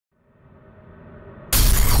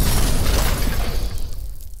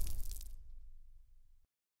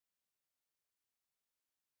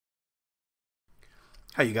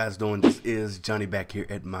How you guys doing? This is Johnny back here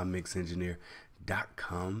at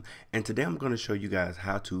MyMixEngineer.com, and today I'm going to show you guys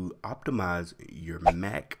how to optimize your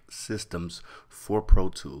Mac systems for Pro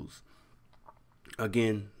Tools.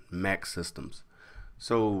 Again, Mac systems.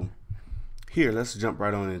 So here, let's jump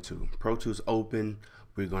right on into Pro Tools open.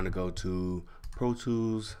 We're going to go to Pro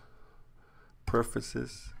Tools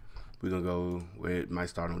Preferences. We're going to go where it might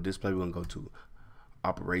start on display. We're going to go to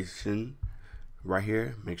Operation right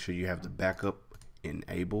here. Make sure you have the backup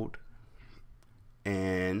enabled.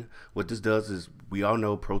 And what this does is, we all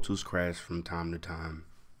know Pro Tools crash from time to time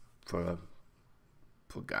for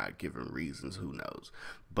God-given reasons, who knows,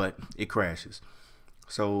 but it crashes.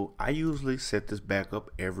 So I usually set this back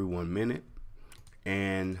up every 1 minute,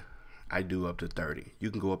 and I do up to 30.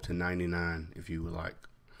 You can go up to 99 if you would like.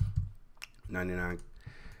 99.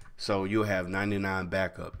 So you'll have 99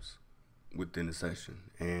 backups within the session,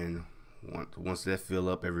 and once that fill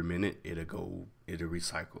up every minute, it'll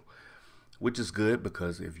recycle, which is good,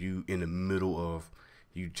 because if you in the middle of,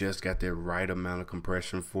 you just got the right amount of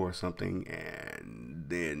compression for something, and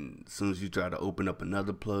then as soon as you try to open up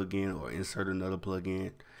another plugin or insert another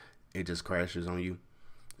plugin, it just crashes on you.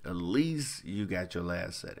 At least you got your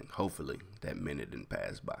last setting. Hopefully that minute didn't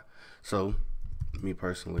pass by. So me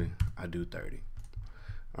personally, I do 30.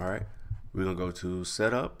 All right, we're gonna go to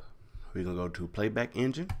setup. We're gonna go to playback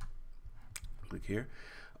engine. Click here.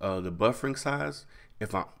 The buffering size,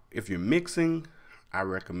 if you're mixing, I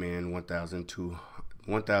recommend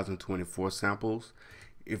 1024 samples.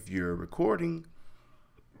 If you're recording,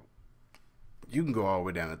 you can go all the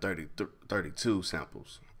way down to 32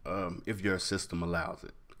 samples, if your system allows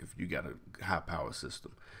it, if you got a high power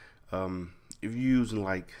system. If you're using,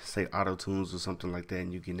 like, say, auto tunes or something like that,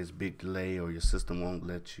 and you get this big delay, or your system won't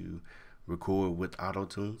let you record with auto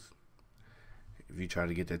tunes, if you try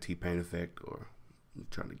to get that T-Pain effect, or you're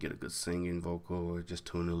trying to get a good singing vocal, or just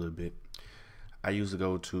tune a little bit, I usually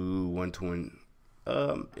go to 120.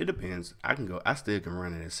 It depends. I still can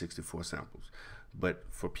run it at 64 samples, but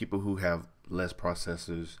for people who have less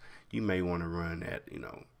processors, you may want to run at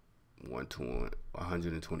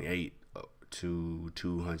 128 to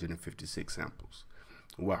 256 samples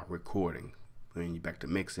while recording. When you're back to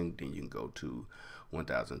mixing, then you can go to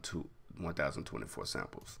 1024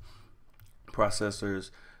 samples. Processors,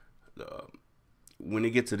 when it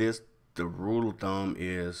gets to this, the rule of thumb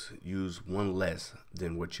is use one less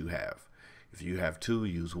than what you have. If you have 2,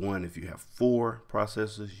 use 1. If you have 4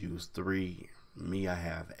 processors, use 3. Me, I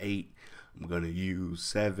have 8. I'm going to use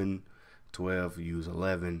 7, 12, use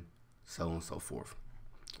 11, so on and so forth.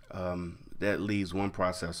 That leaves one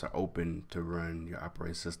processor open to run your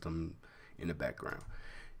operating system in the background.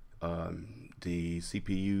 The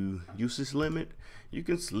CPU usage limit, you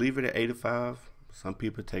can leave it at 85. Some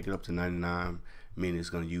people take it up to 99, meaning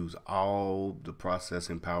it's going to use all the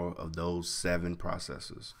processing power of those 7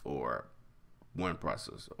 processors, or 1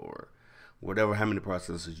 processor, or whatever, how many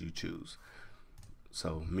processors you choose.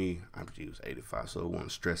 So me, I use 85, so it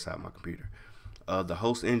won't stress out my computer. The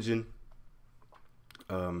host engine,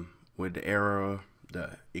 with the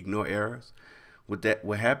ignore errors. With that,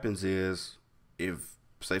 what happens is, if,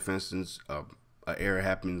 say for instance, an error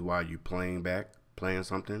happens while you're playing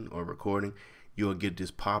something or recording, you'll get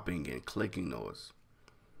this popping and clicking noise.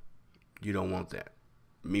 You don't want that.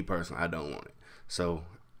 Me personally, I don't want it. So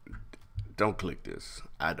don't click this.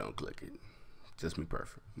 I don't click it. Just my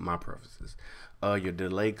preferences. Your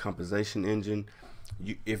delay compensation engine,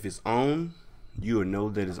 if it's on, you will know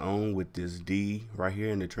that it's on with this D right here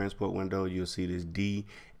in the transport window. You'll see this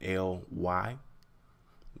DLY,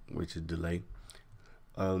 which is delay.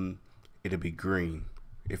 It'll be green.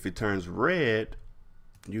 If it turns red,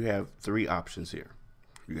 you have 3 options here.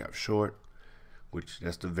 You have short, which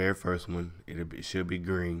that's the very first one. It should be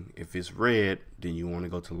green. If it's red, then you want to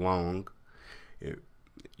go to long.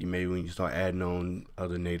 You may, when you start adding on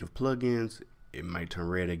other native plugins, it might turn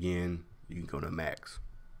red again. You can go to max.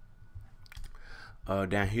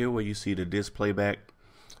 Down here where you see the disc playback,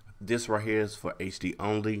 this right here is for HD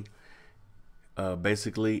only.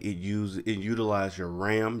 Basically, it utilizes your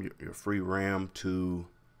RAM, your free RAM, to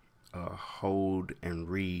hold and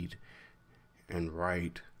read and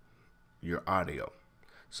write your audio.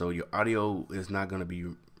 So your audio is not going to be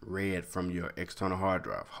read from your external hard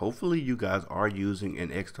drive. Hopefully you guys are using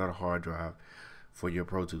an external hard drive for your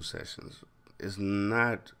Pro Tools sessions. It's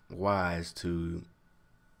not wise to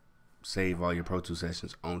save all your Pro Tools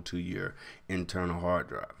sessions onto your internal hard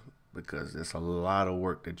drive, because it's a lot of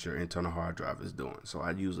work that your internal hard drive is doing. So I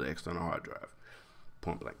use an external hard drive,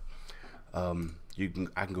 point blank.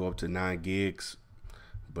 I can go up to 9 gigs,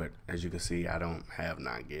 but as you can see, I don't have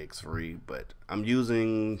 9 gigs free, but I'm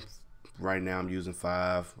using right now I'm using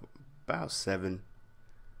 5, about 7,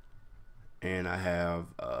 and I have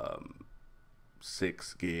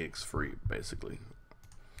 6 gigs free basically.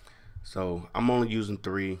 So I'm only using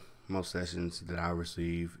 3 most sessions that I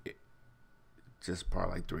receive. Just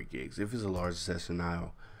probably like 3 gigs. If it's a large session,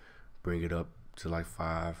 I'll bring it up to like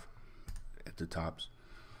 5 at the tops.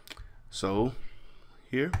 So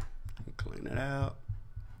here, clean it out.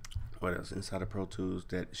 What else inside of Pro Tools?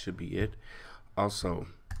 That should be it. Also,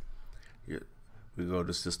 we go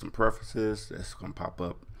to System Preferences. That's gonna pop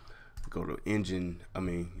up. Go to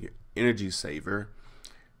your Energy Saver.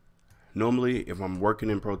 Normally, if I'm working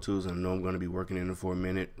in Pro Tools and I know I'm going to be working in it for a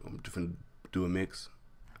minute, I'm going to do a mix,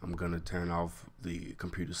 I'm going to turn off the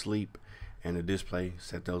computer sleep and the display,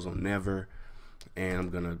 set those on never, and I'm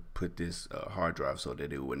going to put this hard drive so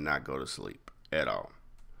that it would not go to sleep at all.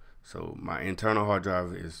 So my internal hard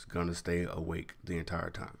drive is going to stay awake the entire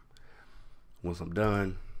time. Once I'm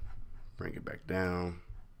done, bring it back down,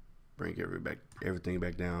 bring everything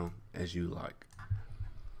back down as you like.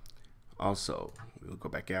 Also, we'll go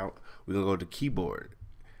back out. We're gonna go to keyboard.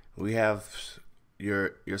 We have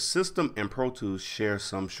your system and Pro Tools share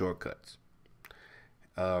some shortcuts.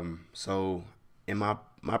 So in my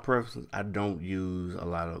preference, I don't use a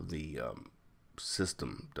lot of the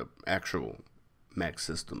the actual Mac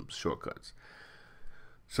system shortcuts.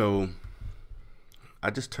 So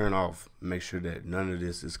I just turn off, make sure that none of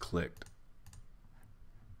this is clicked.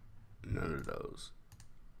 None of those.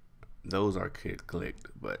 Those are clicked,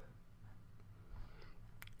 but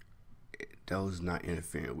those not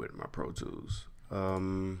interfering with my Pro Tools.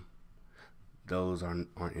 Those aren't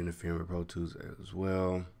interfering with Pro Tools as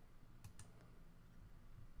well.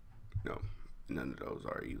 No, none of those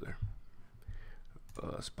are either.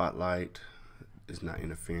 Spotlight is not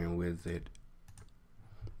interfering with it.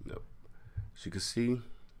 Nope. As you can see.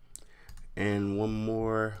 And one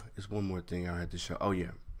more thing I had to show. Oh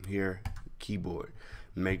yeah, here, keyboard.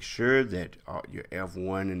 Make sure that your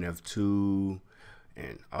F1 and F2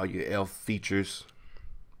 and all your F features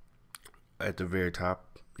at the very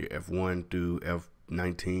top, your F1 through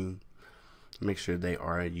F19, make sure they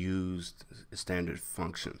are used standard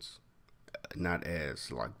functions, not as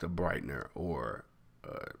like the brightener or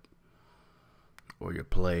your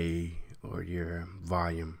play or your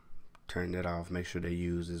volume. Turn that off. Make sure they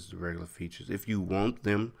use as the regular features. If you want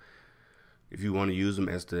to use them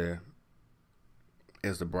as the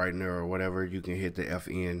brightener or whatever, you can hit the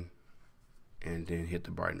FN and then hit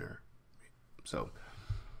the brightener. So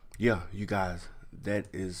yeah, you guys, that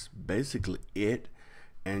is basically it,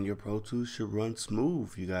 and your Pro Tools should run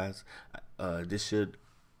smooth, you guys. This should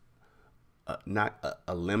not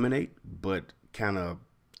eliminate, but kind of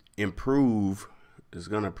improve. It's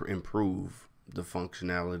gonna improve the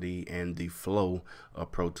functionality and the flow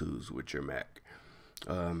of Pro Tools with your Mac.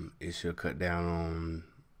 It should cut down on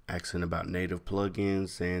asking about native plugins,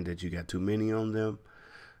 saying that you got too many on them,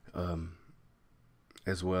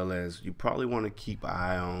 as well as you probably want to keep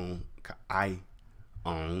an eye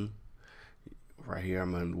on right here.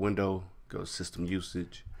 I'm on window, go system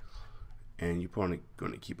usage, and you're probably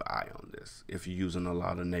going to keep an eye on this. If you're using a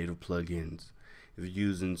lot of native plugins, if you're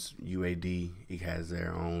using UAD, it has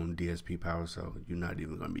their own DSP power, so you're not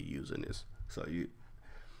even going to be using this. So you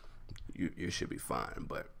should be fine.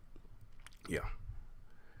 But yeah,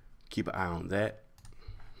 keep an eye on that.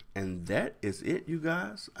 And that is it, you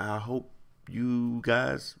guys. I hope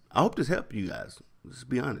this helped you guys. Let's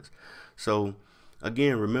be honest. So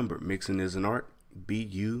again, remember, mixing is an art. Be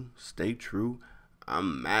you, stay true.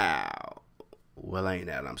 I'm out. Well, I ain't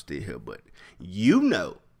out. I'm still here, but you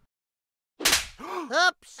know.